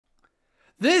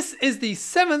This is the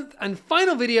 7th and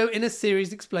final video in a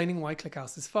series explaining why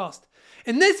ClickHouse is fast.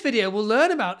 In this video, we'll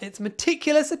learn about its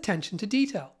meticulous attention to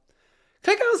detail.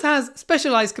 ClickHouse has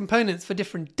specialized components for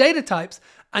different data types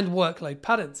and workload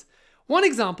patterns. One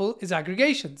example is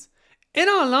aggregations. In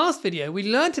our last video, we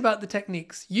learnt about the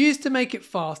techniques used to make it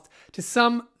fast to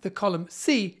sum the column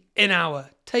C in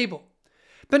our table.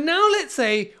 But now let's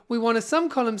say we want to sum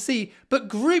column C but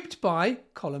grouped by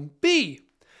column B.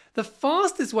 The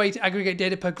fastest way to aggregate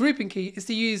data per grouping key is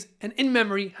to use an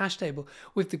in-memory hash table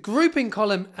with the grouping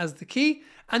column as the key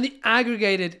and the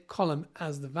aggregated column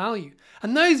as the value.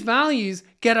 And those values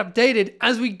get updated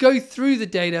as we go through the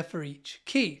data for each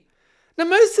key. Now,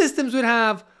 most systems would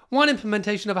have one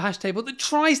implementation of a hash table that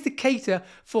tries to cater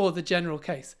for the general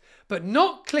case, but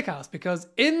not ClickHouse, because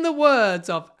in the words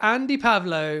of Andy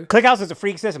Pavlo, ClickHouse is a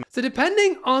freak system. So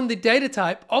depending on the data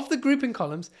type of the grouping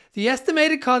columns, the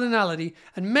estimated cardinality,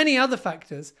 and many other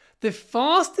factors, the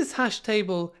fastest hash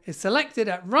table is selected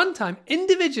at runtime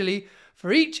individually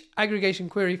for each aggregation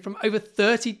query from over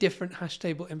 30 different hash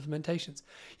table implementations.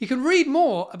 You can read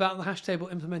more about the hash table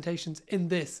implementations in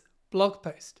this blog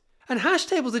post. And hash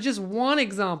tables are just one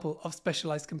example of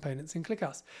specialized components in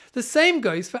ClickHouse. The same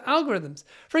goes for algorithms.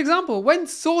 For example, when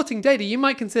sorting data, you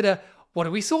might consider, what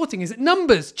are we sorting? Is it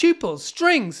numbers, tuples,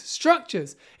 strings,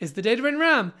 structures? Is the data in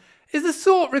RAM? Is the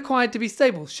sort required to be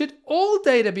stable? Should all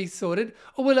data be sorted,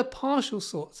 or will a partial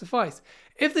sort suffice?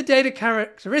 If the data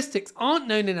characteristics aren't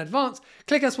known in advance,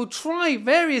 ClickHouse will try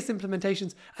various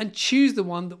implementations and choose the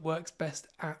one that works best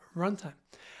at runtime.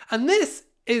 And this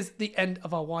is the end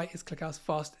of our Why is ClickHouse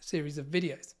Fast series of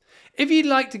videos. If you'd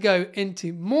like to go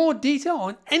into more detail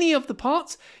on any of the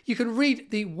parts, you can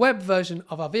read the web version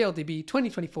of our VLDB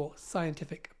 2024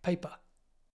 scientific paper.